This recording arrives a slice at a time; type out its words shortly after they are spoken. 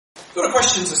Got a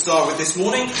question to start with this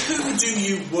morning. Who do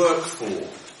you work for?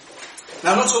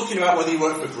 Now, I'm not talking about whether you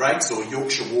work for Greggs or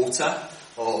Yorkshire Water,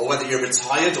 or whether you're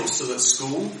retired or still at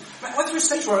school. I went through a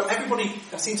stage where everybody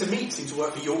I seem to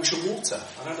work for Yorkshire Water.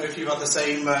 I don't know if you've had the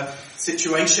same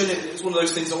situation. It's one of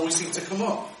those things that always seem to come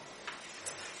up.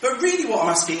 But really what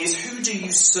I'm asking is, who do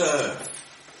you serve?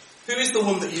 Who is the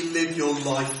one that you live your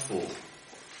life for?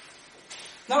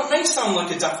 Now, it may sound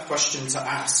like a daft question to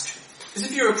ask, because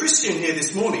if you're a Christian here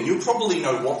this morning, you'll probably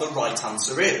know what the right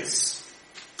answer is.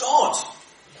 God.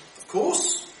 Of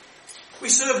course. We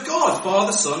serve God,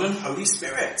 Father, Son and Holy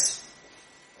Spirit.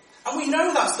 And we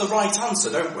know that's the right answer,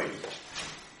 don't we?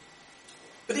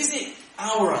 But is it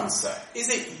our answer? Is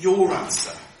it your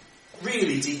answer?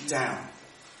 Really deep down?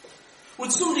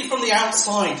 Would somebody from the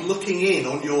outside looking in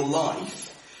on your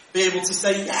life be able to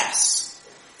say, yes,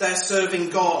 they're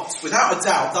serving God? Without a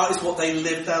doubt, that is what they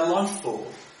live their life for.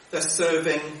 They're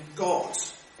serving God.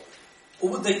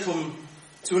 Or would they come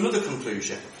to another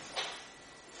conclusion?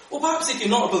 Or perhaps if you're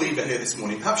not a believer here this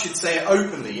morning, perhaps you'd say it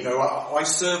openly. I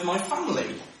serve my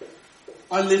family.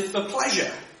 I live for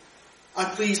pleasure. I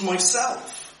please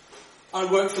myself.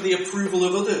 I work for the approval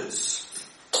of others.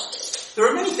 There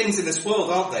are many things in this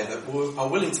world, aren't there, that are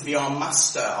willing to be our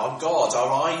master, our God,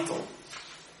 our idol.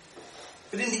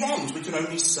 But in the end, we can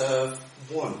only serve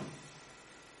one.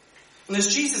 And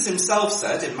as Jesus himself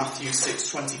said in Matthew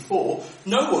 6:24,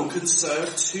 no one can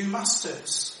serve two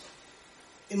masters.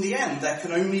 In the end, there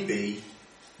can only be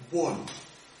one.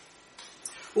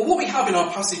 Well, what we have in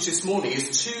our passage this morning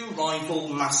is two rival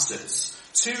masters,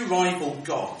 two rival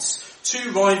gods,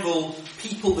 two rival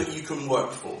people that you can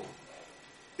work for.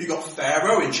 You've got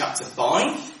Pharaoh in chapter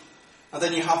 5, and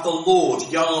then you have the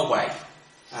Lord, Yahweh,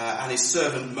 and his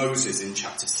servant Moses in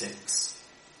chapter 6.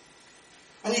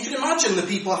 And you can imagine the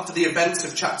people after the events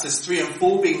of chapters 3 and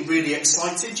 4 being really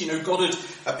excited. God had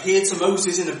appeared to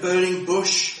Moses in a burning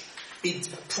bush. He'd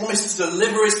promised to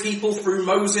deliver his people through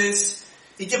Moses.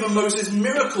 He'd given Moses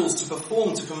miracles to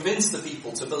perform to convince the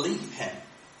people to believe him.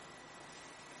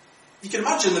 You can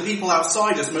imagine the people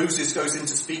outside as Moses goes in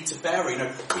to speak to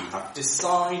Pharaoh. We have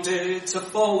decided to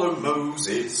follow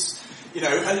Moses. And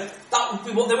that would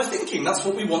be what they were thinking. That's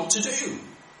what we want to do.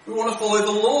 We want to follow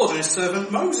the Lord and his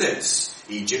servant Moses.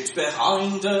 Egypt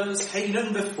behind us,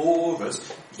 Canaan before us.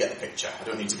 You get the picture. I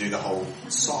don't need to do the whole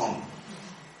song.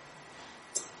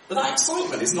 But that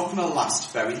excitement is not going to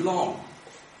last very long.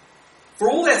 For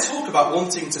all their talk about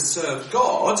wanting to serve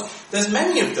God, there's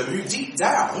many of them who deep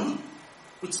down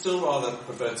would still rather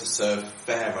prefer to serve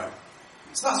Pharaoh.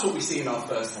 So that's what we see in our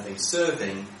first heading,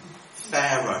 serving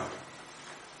Pharaoh.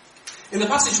 In the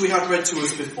passage we had read to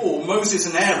us before, Moses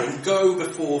and Aaron go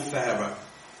before Pharaoh.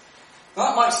 Now,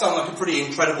 that might sound like a pretty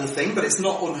incredible thing, but it's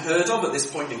not unheard of at this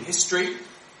point in history.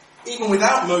 Even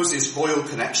without Moses' royal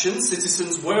connection,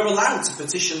 citizens were allowed to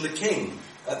petition the king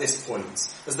at this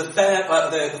point, as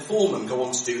the foremen go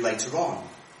on to do later on.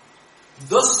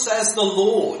 Thus says the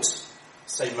Lord,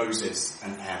 say Moses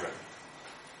and Aaron.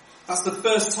 That's the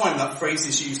first time that phrase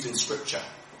is used in Scripture,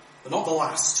 but not the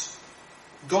last.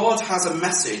 God has a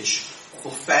message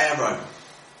for Pharaoh.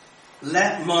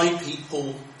 Let my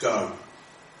people go.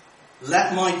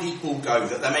 Let my people go,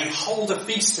 that they may hold a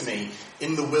feast to me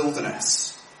in the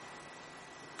wilderness.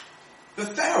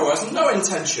 But Pharaoh has no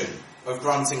intention of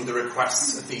granting the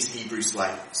requests of these Hebrew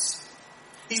slaves.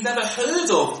 He's never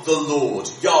heard of the Lord,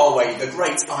 Yahweh, the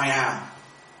great I am.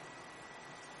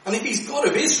 And if he's God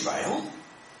of Israel,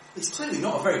 he's clearly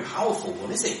not a very powerful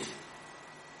one, is he?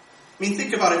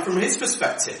 Think about it from his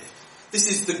perspective. This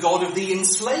is the God of the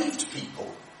enslaved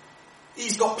people.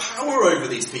 He's got power over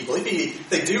these people. If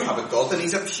they do have a God, then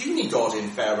he's a puny God in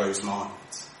Pharaoh's mind.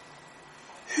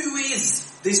 Who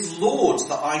is this Lord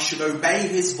that I should obey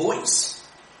his voice?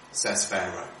 Says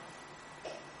Pharaoh.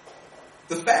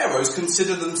 The Pharaohs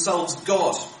consider themselves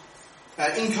God,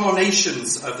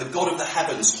 incarnations of the God of the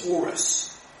heavens,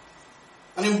 Horus.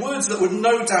 And in words that would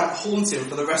no doubt haunt him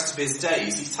for the rest of his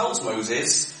days, he tells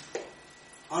Moses,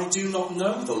 I do not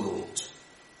know the Lord.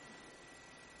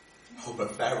 Oh,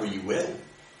 but Pharaoh, you will.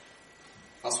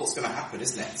 That's what's going to happen,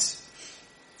 isn't it?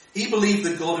 He believed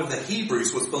the God of the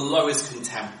Hebrews was below his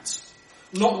contempt.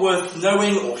 Not worth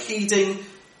knowing or heeding,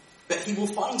 but he will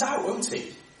find out, won't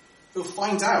he? He'll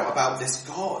find out about this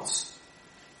God.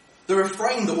 The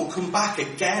refrain that will come back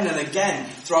again and again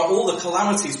throughout all the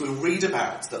calamities we'll read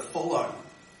about that follow.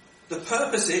 The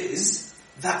purpose is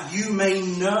that you may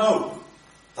know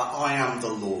that I am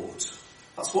the Lord.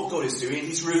 That's what God is doing.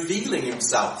 He's revealing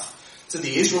himself to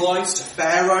the Israelites, to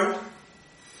Pharaoh.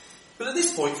 But at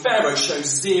this point, Pharaoh shows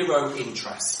zero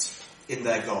interest in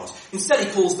their God. Instead,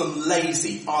 he calls them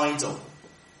lazy, idle.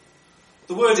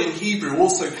 The word in Hebrew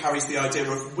also carries the idea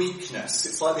of weakness.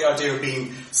 It's like the idea of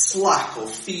being slack or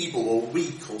feeble or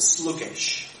weak or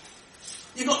sluggish.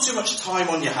 You've got too much time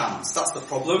on your hands, that's the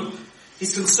problem.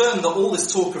 He's concerned that all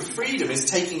this talk of freedom is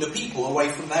taking the people away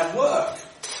from their work.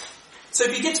 So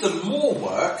if you give them more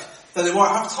work, then they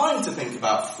won't have time to think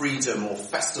about freedom or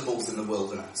festivals in the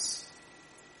wilderness.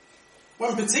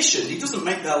 When petitioned, he doesn't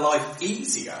make their life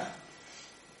easier,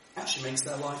 he actually makes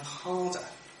their life harder.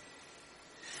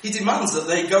 He demands that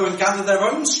they go and gather their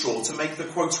own straw to make the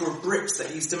quota of bricks that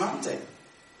he's demanding.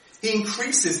 He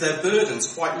increases their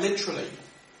burdens quite literally.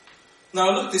 Now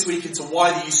I looked this week into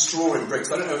why they use straw in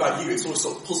bricks. I don't know about you, it's always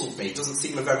sort of puzzled me. It doesn't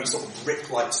seem a very sort of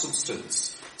brick-like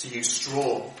substance to use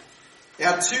straw. It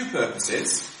had two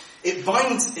purposes. It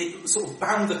sort of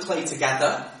bound the clay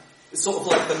together. It's sort of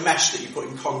like the mesh that you put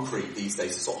in concrete these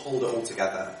days to sort of hold it all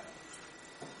together.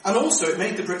 And also it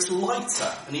made the bricks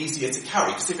lighter and easier to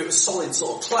carry, because if it was solid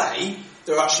sort of clay,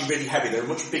 they were actually really heavy. They were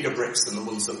much bigger bricks than the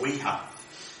ones that we have.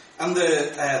 And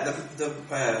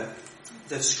the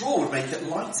straw would make it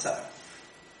lighter.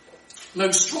 No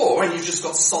straw, and you've just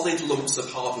got solid lumps of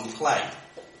hardened clay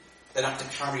they'd have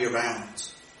to carry around.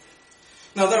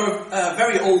 Now there are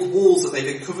very old walls that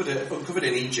they've uncovered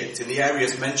in Egypt, in the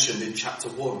areas mentioned in chapter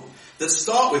 1, that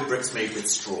start with bricks made with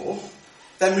straw,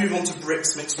 then move on to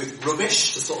bricks mixed with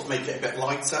rubbish to sort of make it a bit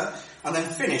lighter, and then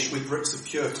finish with bricks of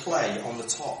pure clay on the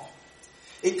top.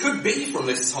 It could be from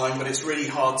this time, but it's really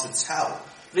hard to tell.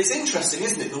 But it's interesting,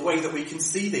 isn't it, the way that we can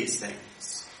see these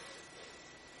things.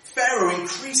 Pharaoh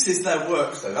increases their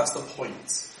work, though, that's the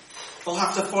point. They'll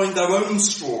have to find their own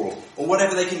straw, or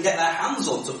whatever they can get their hands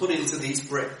on to put into these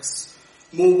bricks.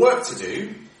 More work to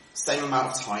do, same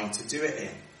amount of time to do it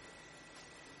in.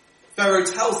 Pharaoh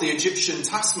tells the Egyptian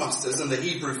taskmasters and the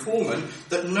Hebrew foremen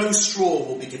that no straw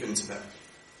will be given to them.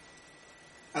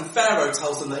 And Pharaoh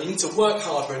tells them that they need to work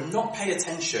harder and not pay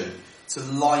attention to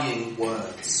lying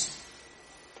words.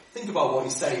 Think about what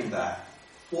he's saying there.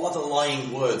 What are the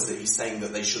lying words that he's saying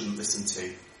that they shouldn't listen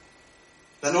to?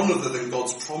 They're none other than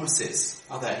God's promises,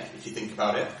 are they, if you think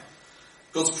about it?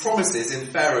 God's promises in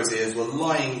Pharaoh's ears were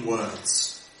lying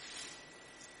words.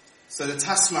 So the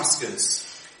taskmasters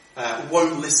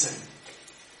won't listen.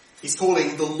 He's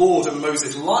calling the Lord and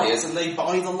Moses liars, and they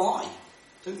buy the lie,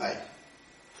 don't they?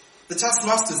 The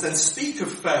taskmasters then speak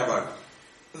of Pharaoh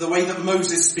the way that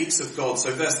Moses speaks of God.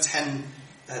 So verse 10,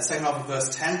 second half of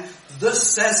verse 10, thus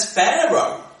says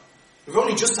Pharaoh. We've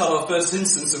only just had our first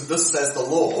instance of thus says the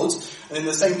Lord, and in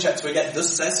the same chapter we get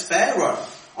thus says Pharaoh,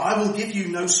 I will give you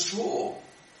no straw.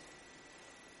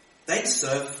 They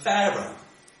serve Pharaoh.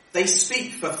 They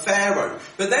speak for Pharaoh.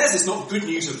 But theirs is not good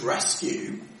news of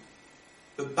rescue,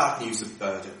 but bad news of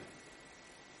burden.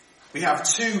 We have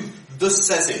two thus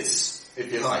says,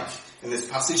 if you like, in this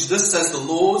passage. Thus says the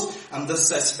Lord, and thus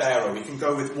says Pharaoh. We can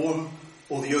go with one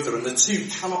or the other, and the two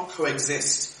cannot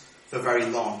coexist for very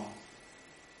long.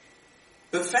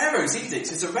 But Pharaoh's edict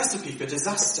is a recipe for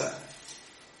disaster.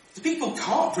 The people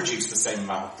can't produce the same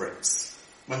amount of bricks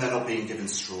when they're not being given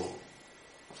straw.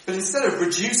 But instead of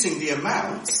reducing the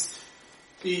amounts,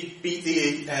 the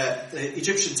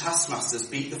Egyptian taskmasters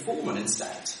beat the foreman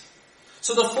instead.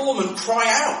 So the foreman cry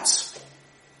out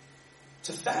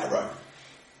to Pharaoh.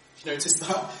 You notice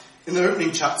that? In the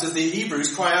opening chapter, the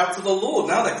Hebrews cry out to the Lord.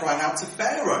 Now they're crying out to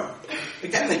Pharaoh.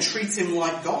 Again, they treat him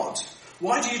like God.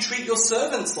 Why do you treat your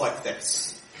servants like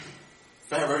this?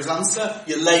 Pharaoh's answer,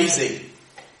 you're lazy.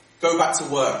 Go back to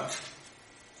work.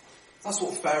 That's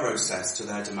what Pharaoh says to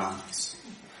their demands.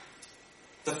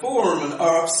 The foremen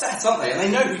are upset, aren't they? And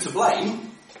they know who to blame.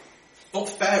 Not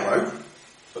Pharaoh,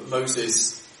 but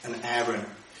Moses and Aaron.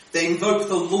 They invoke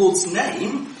the Lord's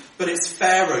name, but it's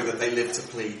Pharaoh that they live to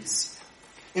please.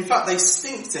 In fact, they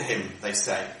stink to him, they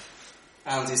say,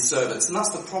 and his servants, and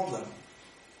that's the problem.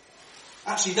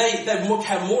 Actually, they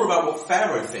care more about what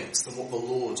Pharaoh thinks than what the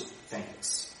Lord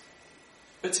thinks.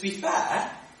 But to be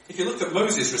fair, if you look at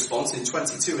Moses' response in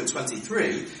 22 and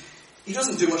 23, he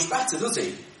doesn't do much better, does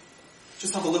he?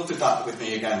 Just have a look at that with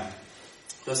me again.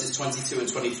 Verses 22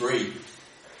 and 23.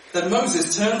 Then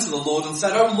Moses turned to the Lord and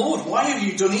said, "O Lord, why have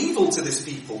you done evil to this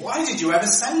people? Why did you ever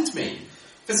send me?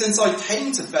 For since I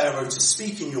came to Pharaoh to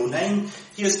speak in your name,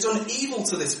 he has done evil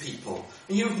to this people,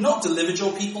 and you have not delivered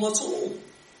your people at all."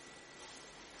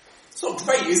 It's not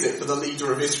great, is it, for the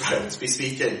leader of Israel to be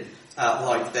speaking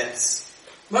like this?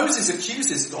 Moses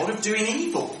accuses God of doing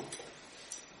evil.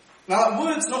 Now that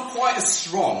word's not quite as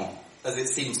strong as it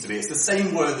seems to be. It's the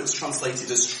same word that's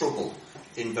translated as trouble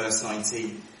in verse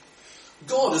 19.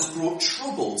 God has brought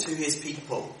trouble to his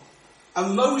people,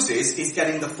 and Moses is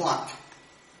getting the flak.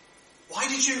 Why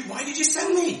did you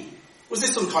send me? Was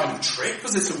this some kind of trick?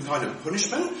 Was this some kind of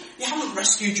punishment? You haven't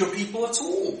rescued your people at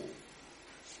all.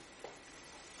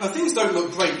 Now, things don't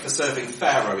look great for serving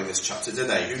Pharaoh in this chapter, do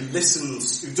they? Who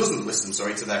doesn't listen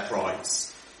to their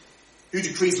cries. Who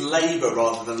decrees labour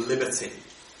rather than liberty.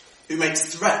 Who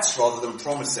makes threats rather than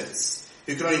promises.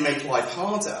 Who can only make life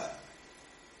harder.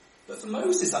 But for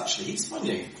Moses, actually, he's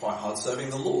finding it quite hard serving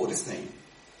the Lord, isn't he?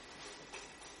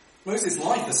 Moses'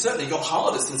 life has certainly got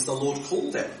harder since the Lord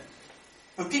called him.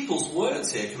 And people's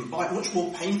words here can bite much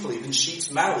more painfully than sheep's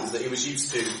mouths that he was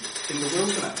used to in the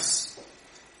wilderness.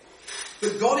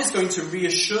 But God is going to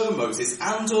reassure Moses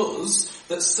and us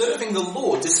that serving the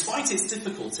Lord, despite its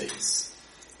difficulties,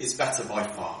 is better by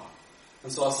far.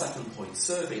 And so our second point,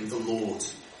 serving the Lord,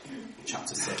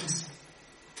 chapter 6.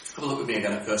 Have a look with me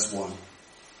again at verse 1.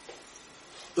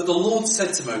 But the Lord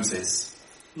said to Moses,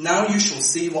 "Now you shall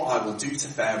see what I will do to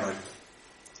Pharaoh.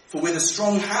 For with a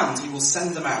strong hand he will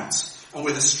send them out, and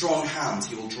with a strong hand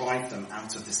he will drive them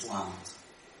out of this land."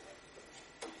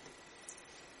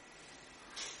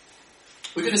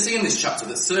 We're going to see in this chapter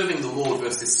that serving the Lord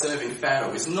versus serving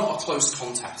Pharaoh is not a close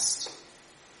contest.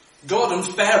 God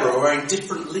and Pharaoh are in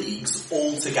different leagues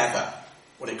altogether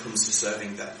when it comes to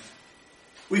serving them.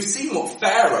 We've seen what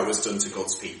Pharaoh has done to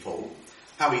God's people,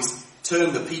 how he's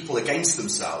turned the people against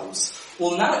themselves.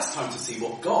 Well, now it's time to see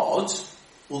what God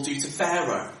will do to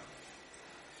Pharaoh.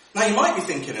 Now, you might be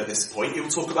thinking at this point, you'll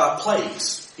talk about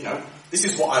plagues. This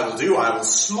is what I will do. I will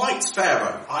smite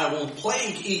Pharaoh. I will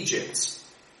plague Egypt.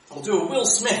 I'll do a Will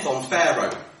Smith on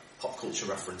Pharaoh. Pop culture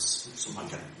reference. Someone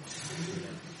can.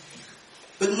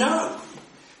 But no.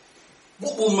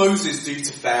 What will Moses do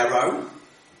to Pharaoh?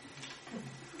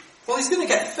 Well, he's going to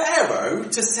get Pharaoh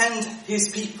to send his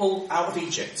people out of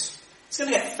Egypt. He's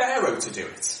going to get Pharaoh to do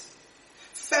it.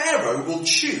 Pharaoh will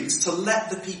choose to let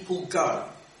the people go.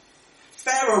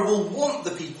 Pharaoh will want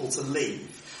the people to leave.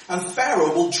 And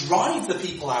Pharaoh will drive the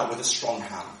people out with a strong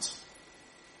hand.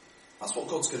 That's what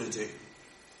God's going to do.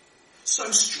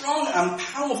 So strong and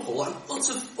powerful and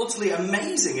utterly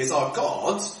amazing is our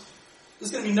God.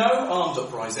 There's going to be no armed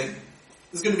uprising.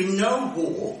 There's going to be no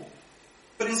war.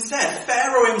 But instead,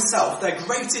 Pharaoh himself, their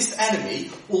greatest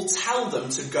enemy, will tell them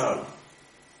to go.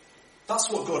 That's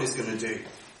what God is going to do.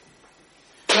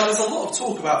 Now, there's a lot of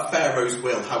talk about Pharaoh's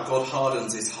will, how God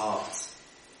hardens his heart.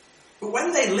 But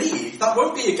when they leave, that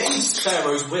won't be against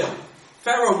Pharaoh's will.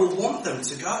 Pharaoh will want them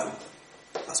to go.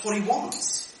 That's what he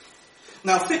wants.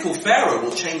 Now, fickle Pharaoh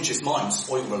will change his mind,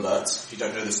 spoiler alert, if you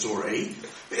don't know the story.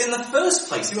 But in the first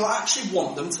place, he will actually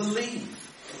want them to leave.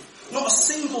 Not a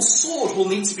single sword will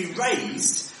need to be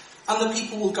raised, and the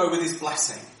people will go with his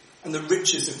blessing and the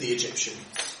riches of the Egyptians.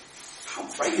 How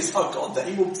praise our God that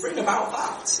he will bring about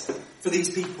that for these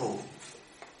people.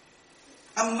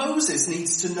 And Moses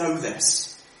needs to know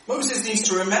this. Moses needs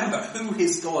to remember who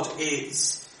his God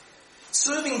is.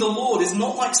 Serving the Lord is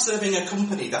not like serving a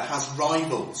company that has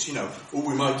rivals.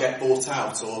 We might get bought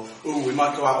out, or we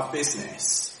might go out of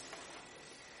business.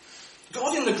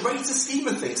 God, in the greater scheme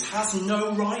of things, has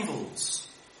no rivals.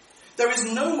 There is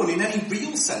no one in any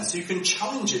real sense who can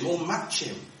challenge him or match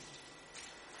him.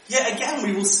 Yet again,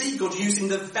 we will see God using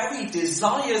the very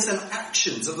desires and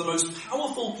actions of the most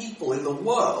powerful people in the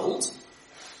world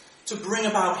to bring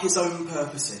about his own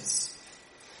purposes.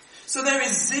 So there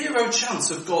is zero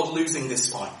chance of God losing this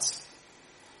fight.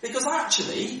 Because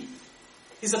actually,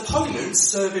 his opponents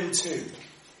serve him too.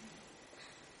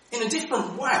 In a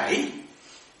different way,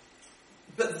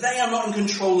 but they are not in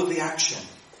control of the action.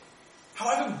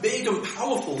 However big and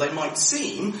powerful they might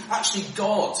seem, actually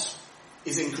God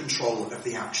is in control of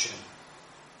the action.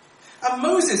 And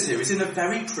Moses here is in a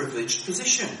very privileged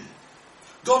position.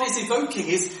 God is evoking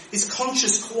his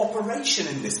conscious cooperation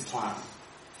in this plan.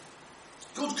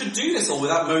 God could do this all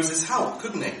without Moses' help,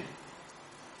 couldn't he?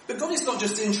 But God is not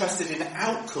just interested in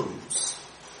outcomes.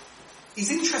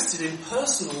 He's interested in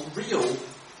personal, real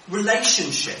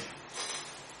relationship.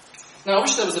 Now, I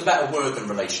wish there was a better word than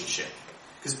relationship.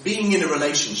 Because being in a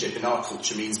relationship in our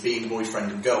culture means being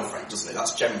boyfriend and girlfriend, doesn't it?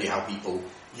 That's generally how people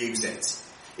use it.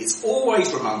 It's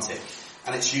always romantic,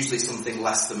 and it's usually something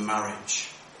less than marriage.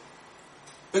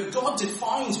 But God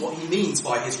defines what he means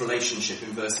by his relationship in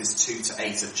verses 2 to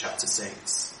 8 of chapter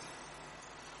 6.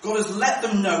 God has let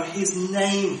them know his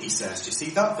name, he says. Do you see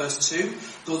that? Verse 2.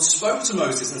 God spoke to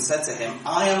Moses and said to him,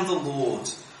 "I am the Lord.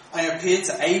 I appeared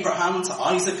to Abraham, to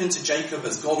Isaac and to Jacob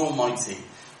as God Almighty.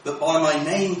 But by my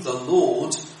name, the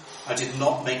Lord, I did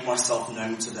not make myself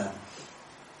known to them."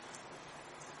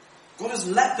 God has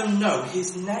let them know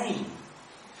his name.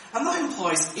 And that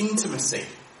implies intimacy.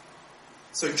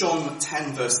 So John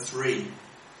 10 verse 3.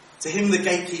 To him the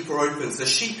gatekeeper opens, the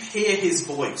sheep hear his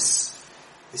voice.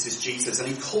 This is Jesus, and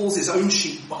he calls his own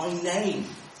sheep by name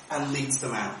and leads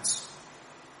them out.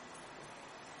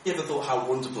 You ever thought how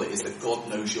wonderful it is that God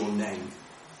knows your name?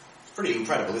 It's pretty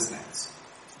incredible, isn't it?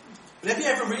 But have you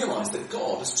ever realised that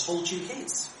God has told you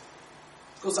his?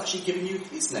 God's actually given you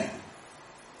his name.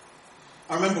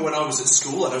 I remember when I was at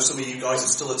school, I know some of you guys are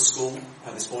still at school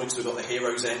this morning because we've got the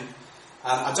heroes in.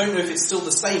 I don't know if it's still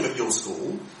the same at your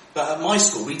school, but at my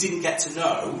school we didn't get to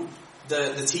know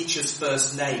the teachers'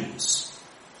 first names.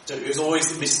 It was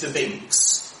always Mr.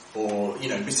 Binks or,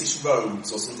 Mrs.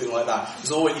 Rhodes or something like that.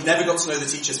 You never got to know the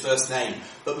teacher's first name.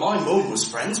 But my mum was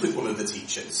friends with one of the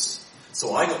teachers.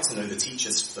 So I got to know the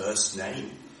teacher's first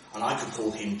name. And I could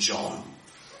call him John.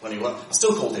 I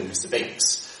still called him Mr.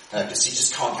 Binks. Because you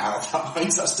just can't get out of that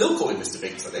mindset. I still call him Mr.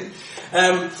 Binks, I think.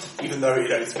 Even though,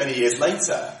 it's many years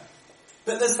later.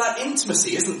 But there's that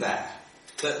intimacy, isn't there?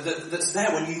 That's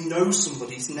there when you know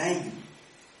somebody's name.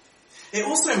 It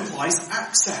also implies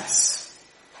access.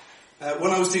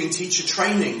 When I was doing teacher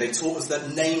training, they taught us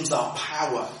that names are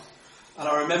power. And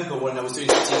I remember when I was doing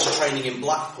teacher training in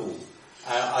Blackpool,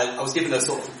 I was given a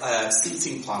sort of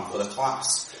seating plan for the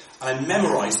class. And I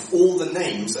memorised all the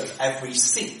names of every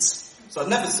seat. So I'd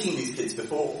never seen these kids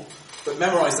before, but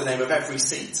memorised the name of every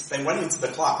seat. Then went into the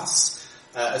class,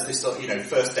 as this sort of,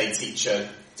 first day teacher,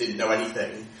 didn't know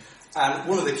anything. And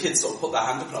one of the kids sort of put their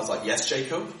hand up and I was like, yes,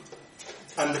 Jacob?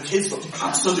 And the kids looked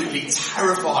absolutely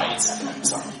terrified.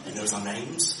 He's like, he knows our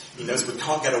names. He knows we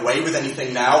can't get away with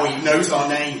anything now. He knows our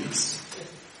names.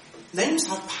 Names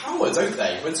have power, don't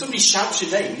they? When somebody shouts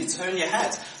your name, you turn your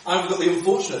head. I've got the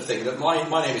unfortunate thing that my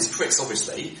name is Chris,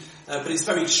 obviously, but it's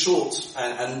very short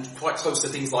and quite close to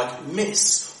things like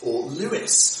Miss or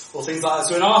Lewis or things like that.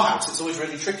 So in our house, it's always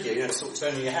really tricky, sort of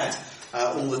turning your head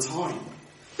all the time.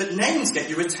 But names get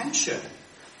your attention.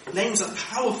 Names are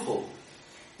powerful.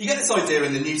 You get this idea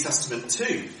in the New Testament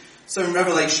too. So in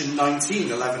Revelation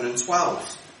 19, 11 and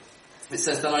 12, it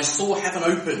says, "Then I saw heaven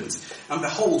opened, and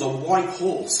behold, a white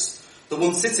horse. The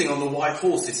one sitting on the white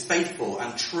horse is faithful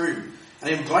and true, and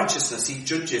in righteousness he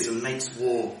judges and makes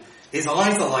war. His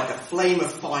eyes are like a flame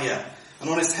of fire, and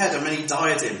on his head are many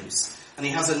diadems, and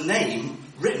he has a name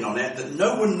written on it that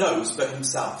no one knows but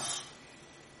himself."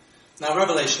 Now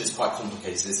Revelation is quite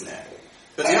complicated, isn't it?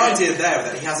 But the idea there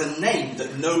that he has a name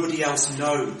that nobody else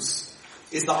knows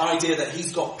is the idea that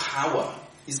he's got power,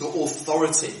 he's got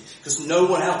authority, because no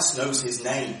one else knows his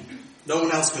name. No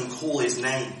one else can call his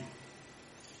name.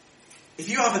 If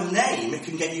you have a name, it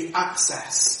can get you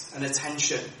access and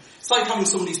attention. It's like having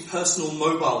somebody's personal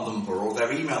mobile number or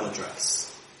their email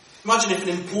address. Imagine if an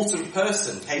important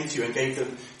person came to you and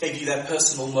gave you their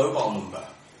personal mobile number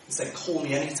and said, "Call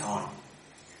me anytime."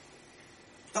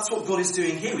 That's what God is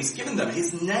doing here. He's given them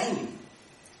his name.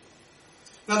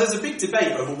 Now there's a big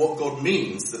debate over what God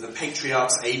means, that the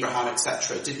patriarchs, Abraham,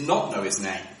 etc., did not know his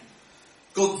name.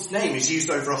 God's name is used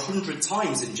over 100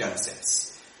 times in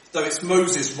Genesis. Though it's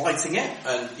Moses writing it,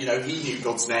 and he knew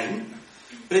God's name.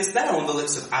 But it's there on the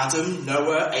lips of Adam,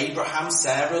 Noah, Abraham,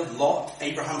 Sarah, Lot,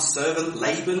 Abraham's servant,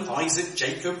 Laban, Isaac,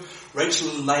 Jacob, Rachel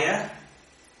and Leah.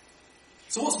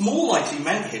 So what's more likely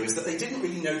meant here is that they didn't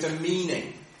really know the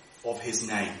meaning of his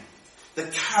name, the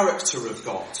character of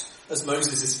God, as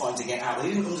Moses is finding it out. They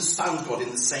didn't understand God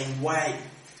in the same way.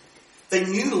 They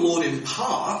knew the Lord in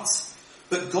part,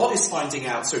 but Moses is finding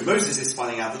out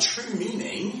the true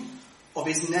meaning of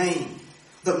his name,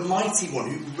 the mighty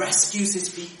one who rescues his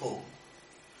people,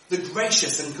 the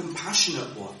gracious and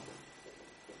compassionate one.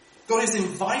 God is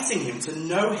inviting him to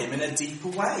know him in a deeper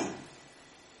way.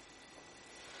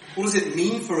 What does it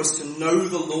mean for us to know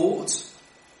the Lord?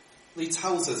 Well, he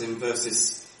tells us in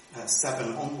verses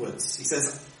 7 onwards. He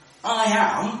says, "I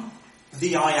am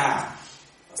the I am."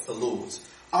 That's the Lord.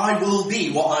 "I will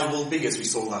be what I will be," as we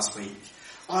saw last week.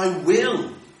 "I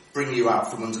will bring you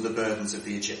out from under the burdens of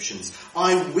the Egyptians.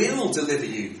 I will deliver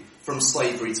you from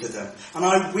slavery to them. And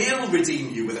I will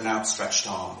redeem you with an outstretched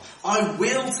arm. I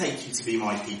will take you to be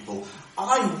my people.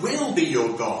 I will be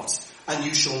your God. And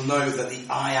you shall know that the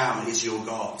I am is your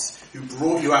God, who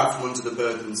brought you out from under the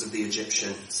burdens of the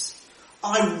Egyptians.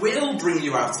 I will bring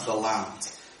you out of the land,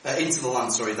 into the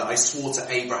land, that I swore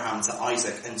to Abraham, to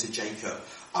Isaac, and to Jacob.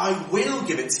 I will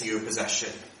give it to you a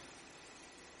possession.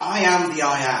 I am the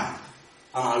I am,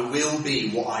 and I will be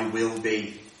what I will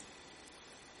be."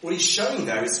 What he's showing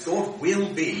there is God will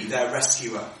be their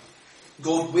rescuer.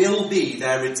 God will be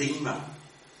their redeemer.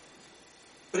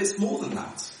 But it's more than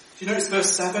that. If you notice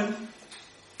verse 7,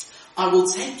 "I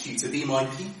will take you to be my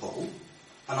people,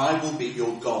 and I will be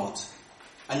your God.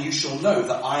 And you shall know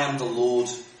that I am the Lord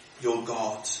your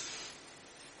God."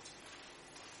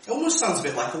 It almost sounds a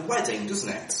bit like a wedding, doesn't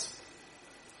it?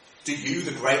 Do you,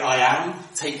 the great I am,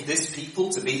 take this people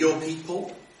to be your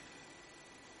people?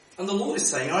 And the Lord is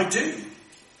saying, I do.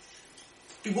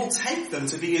 He will take them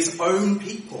to be his own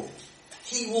people.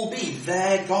 He will be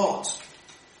their God.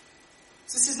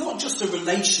 This is not just a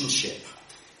relationship.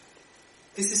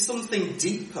 This is something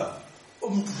deeper,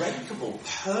 unbreakable,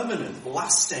 permanent,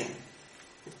 lasting.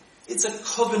 It's a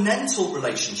covenantal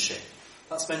relationship.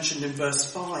 That's mentioned in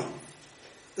verse 5.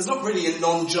 There's not really a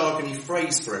non-jargony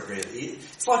phrase for it, really.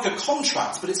 It's like a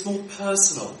contract, but it's more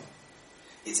personal.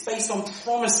 It's based on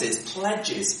promises,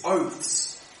 pledges,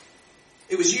 oaths.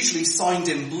 It was usually signed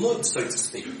in blood, so to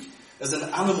speak, as an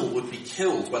animal would be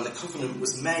killed when the covenant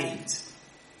was made.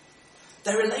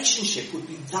 Their relationship would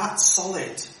be that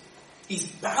solid. He's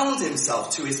bound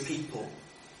himself to his people.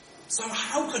 So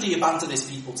how could he abandon his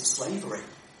people to slavery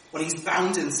when he's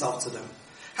bound himself to them?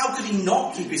 How could he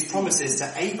not keep his promises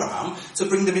to Abraham to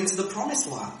bring them into the promised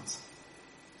land?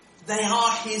 They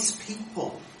are his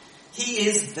people. He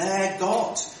is their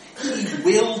God. He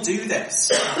will do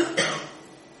this.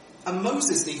 And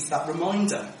Moses needs that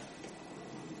reminder.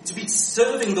 To be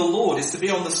serving the Lord is to be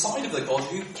on the side of the God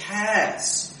who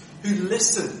cares, who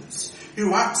listens,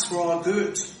 who acts for our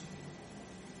good.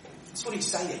 That's what he's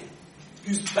saying.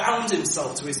 Who's bound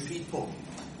himself to his people.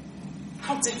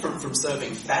 How different from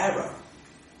serving Pharaoh,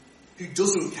 who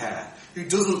doesn't care, who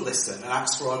doesn't listen and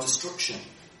acts for our destruction.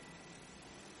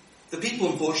 The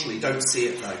people unfortunately don't see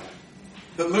it though.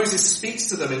 But Moses speaks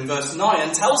to them in verse 9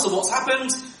 and tells them what's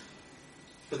happened,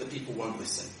 but the people won't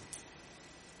listen.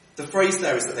 The phrase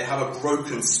there is that they have a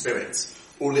broken spirit,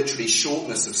 or literally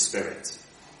shortness of spirit.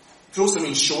 It could also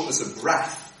mean shortness of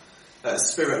breath.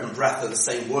 Spirit and breath are the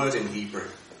same word in Hebrew.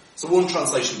 So one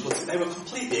translation puts it, they were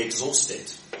completely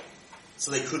exhausted,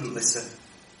 so they couldn't listen.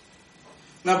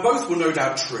 Now both were no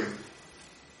doubt true.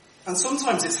 And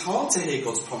sometimes it's hard to hear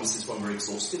God's promises when we're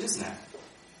exhausted, isn't it?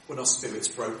 When our spirit's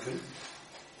broken.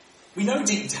 We know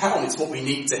deep down it's what we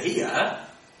need to hear,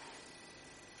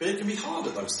 but it can be hard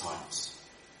at those times.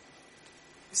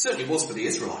 It certainly was for the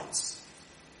Israelites.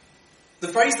 The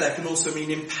phrase there can also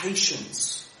mean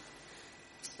impatience.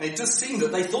 And it does seem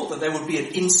that they thought that there would be an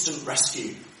instant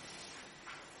rescue.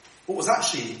 What was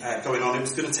actually going on, it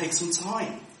was going to take some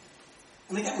time.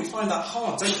 And again, we find that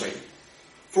hard, don't we?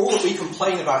 For all that we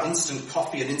complain about instant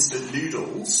coffee and instant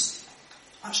noodles,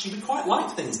 actually we quite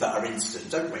like things that are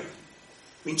instant, don't we?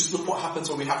 I mean, just look what happens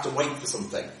when we have to wait for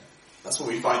something. That's when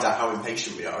we find out how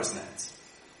impatient we are, isn't it?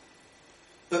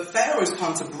 But Pharaoh's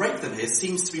plan to break them here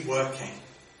seems to be working.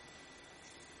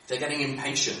 They're getting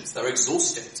impatient. They're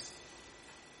exhausted.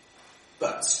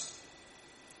 But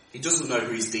he doesn't know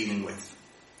who he's dealing with.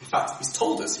 In fact, he's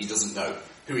told us he doesn't know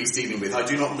who he's dealing with. I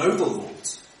do not know the Lord.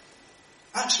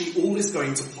 Actually, all is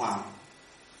going to plan.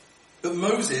 But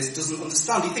Moses doesn't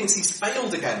understand. He thinks he's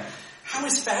failed again. How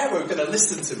is Pharaoh going to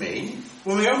listen to me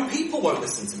when my own people won't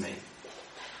listen to me?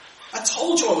 I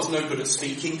told you I was no good at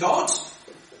speaking, God.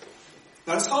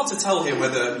 Now, it's hard to tell here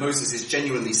whether Moses is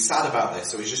genuinely sad about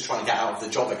this or he's just trying to get out of the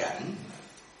job again.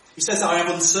 He says that I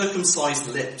have uncircumcised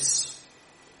lips.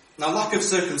 Now, lack of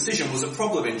circumcision was a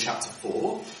problem in chapter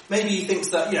 4. Maybe he thinks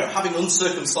that, having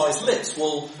uncircumcised lips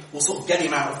will sort of get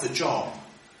him out of the job.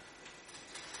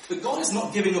 But God is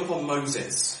not giving up on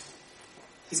Moses.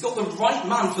 He's got the right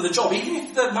man for the job, even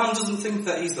if the man doesn't think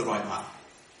that he's the right man.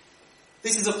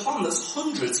 This is a plan that's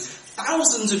hundreds,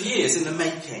 thousands of years in the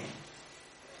making.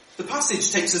 The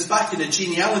passage takes us back in a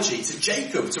genealogy to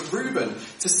Jacob, to Reuben,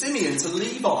 to Simeon, to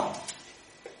Levi,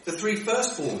 the three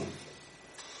firstborn.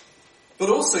 But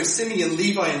also Simeon,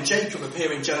 Levi and Jacob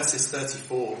appear in Genesis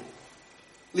 34.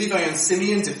 Levi and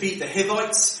Simeon defeat the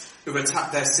Hivites who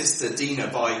attacked their sister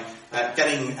Dinah by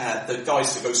getting the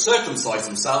guys to go circumcise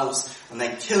themselves and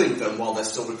then killing them while they're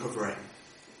still recovering.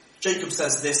 Jacob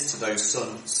says this to those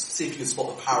sons. See if you can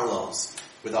spot the parallels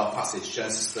with our passage,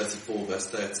 Genesis 34 verse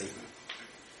 30.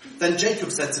 Then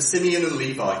Jacob said to Simeon and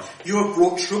Levi, you have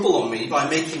brought trouble on me by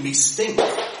making me stink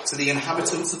to the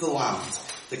inhabitants of the land,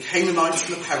 the Canaanites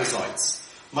and the Perizzites.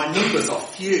 My numbers are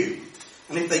few,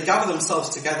 and if they gather themselves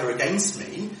together against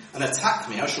me and attack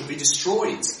me, I shall be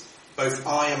destroyed, both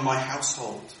I and my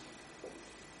household.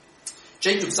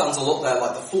 Jacob sounds a lot there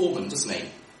like the foreman, doesn't he?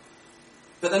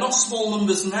 But they're not small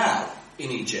numbers now in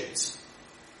Egypt.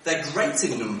 They're great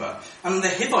in number, and the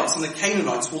Hivites and the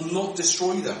Canaanites will not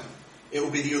destroy them. It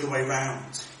will be the other way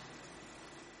round.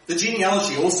 The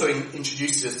genealogy also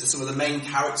introduces us to some of the main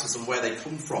characters and where they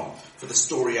come from for the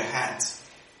story ahead.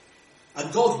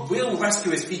 And God will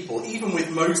rescue his people, even with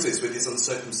Moses with his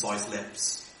uncircumcised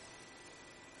lips.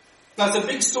 Now, it's a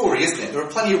big story, isn't it? There are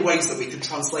plenty of ways that we could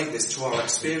translate this to our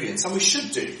experience, and we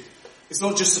should do. It's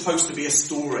not just supposed to be a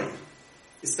story.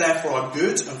 It's there for our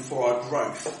good and for our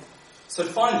growth. So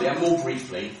finally, and more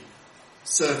briefly,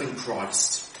 serving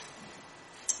Christ.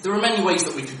 There are many ways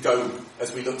that we could go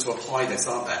as we look to apply this,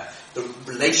 aren't there? The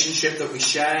relationship that we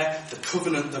share, the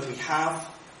covenant that we have,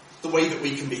 the way that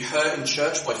we can be hurt in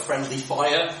church by friendly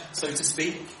fire, so to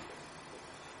speak.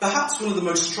 Perhaps one of the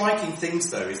most striking things,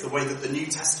 though, is the way that the New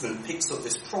Testament picks up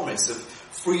this promise of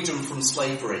freedom from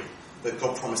slavery that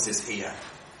God promises here.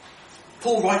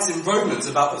 Paul writes in Romans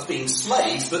about us being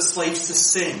slaves, but slaves to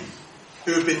sin,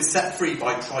 who have been set free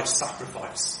by Christ's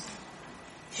sacrifice.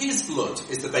 His blood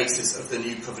is the basis of the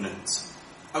new covenant,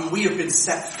 and we have been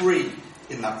set free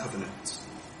in that covenant.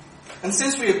 And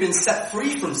since we have been set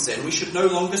free from sin, we should no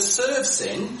longer serve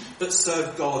sin, but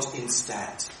serve God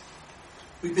instead.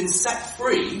 We've been set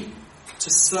free to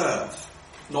serve,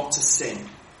 not to sin.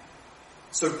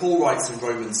 So Paul writes in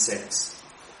Romans 6,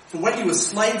 "For when you were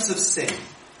slaves of sin,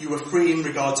 you were free in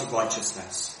regard to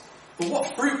righteousness. But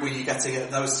what fruit were you getting at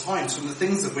those times from the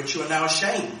things of which you are now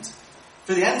ashamed?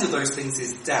 For the end of those things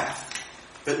is death.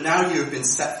 But now you have been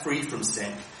set free from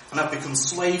sin and have become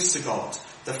slaves to God.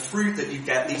 The fruit that you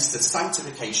get leads to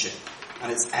sanctification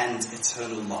and its end,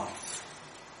 eternal life."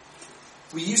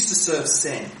 We used to serve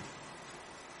sin.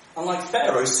 And like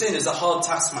Pharaoh, sin is a hard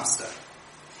taskmaster.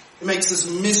 It makes us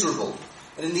miserable.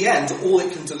 And in the end, all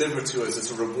it can deliver to us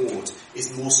as a reward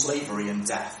is more slavery and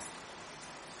death.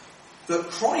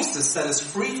 But Christ has set us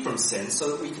free from sin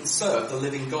so that we can serve the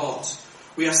living God.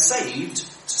 We are saved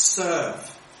to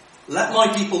serve. "Let my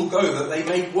people go that they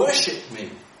may worship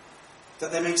me,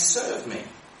 that they may serve me."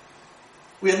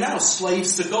 We are now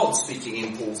slaves to God, speaking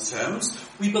in Paul's terms.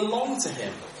 We belong to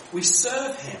him. We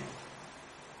serve him.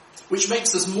 Which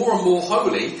makes us more and more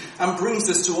holy and brings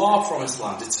us to our promised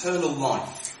land, eternal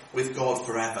life with God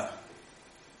forever.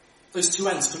 Those two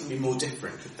ends couldn't be more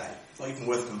different, could they? Not even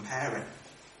worth comparing.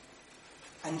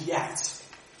 And yet,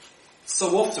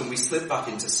 so often we slip back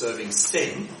into serving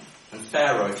sin, and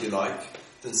Pharaoh if you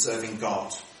like, than serving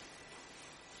God.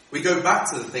 We go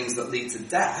back to the things that lead to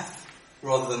death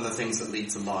rather than the things that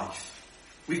lead to life.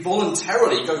 We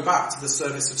voluntarily go back to the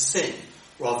service of sin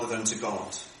rather than to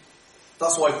God.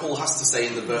 That's why Paul has to say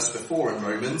in the verse before in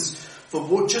Romans,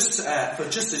 For just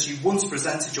as you once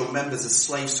presented your members as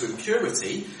slaves to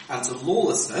impurity and to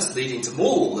lawlessness, leading to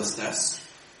more lawlessness,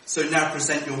 so now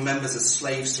present your members as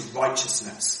slaves to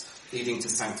righteousness, leading to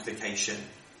sanctification.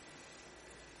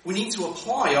 We need to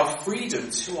apply our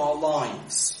freedom to our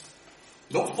lives,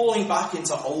 not falling back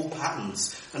into old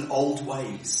patterns and old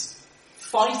ways,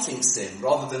 fighting sin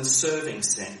rather than serving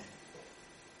sin.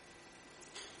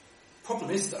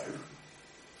 Problem is, though,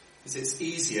 is it's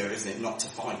easier, isn't it, not to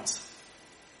fight.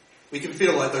 We can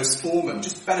feel like those foremen,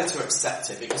 just better to accept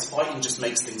it because fighting just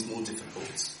makes things more difficult.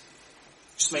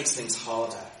 Just makes things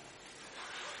harder.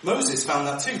 Moses found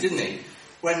that too, didn't he?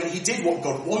 When he did what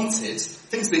God wanted,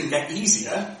 things didn't get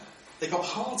easier, they got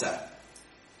harder.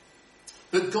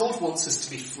 But God wants us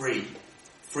to be free.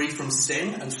 Free from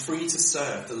sin and free to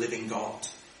serve the living God.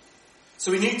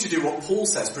 So we need to do what Paul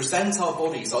says, present our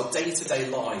bodies, our day-to-day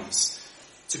lives,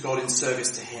 to God in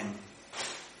service to him.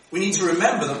 We need to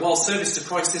remember that while service to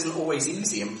Christ isn't always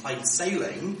easy and plain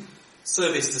sailing,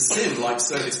 service to sin, like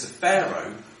service to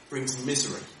Pharaoh, brings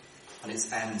misery and its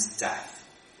end death.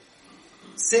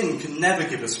 Sin can never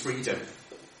give us freedom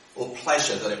or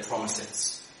pleasure that it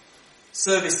promises.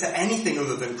 Service to anything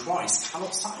other than Christ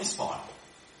cannot satisfy.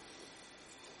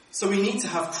 So we need to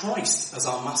have Christ as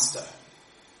our master.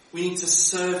 We need to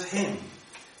serve him,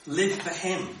 live for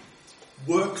him,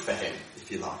 work for him,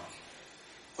 if you like.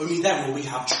 Only then will we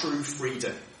have true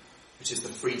freedom, which is the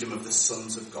freedom of the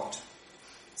sons of God.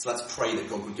 So let's pray that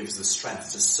God would give us the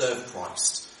strength to serve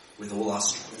Christ with all our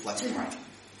strength. Let's pray.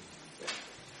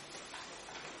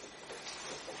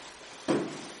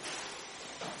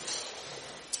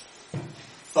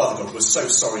 Father God, we're so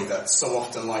sorry that so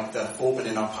often, like the foreman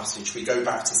in our passage, we go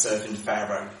back to serving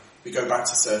Pharaoh. We go back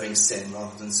to serving sin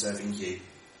rather than serving you.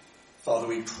 Father,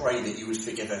 we pray that you would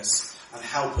forgive us and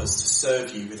help us to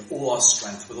serve you with all our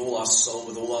strength, with all our soul,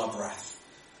 with all our breath.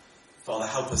 Father,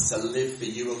 help us to live for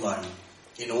you alone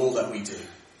in all that we do.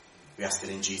 We ask it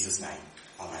in Jesus' name.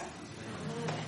 Amen.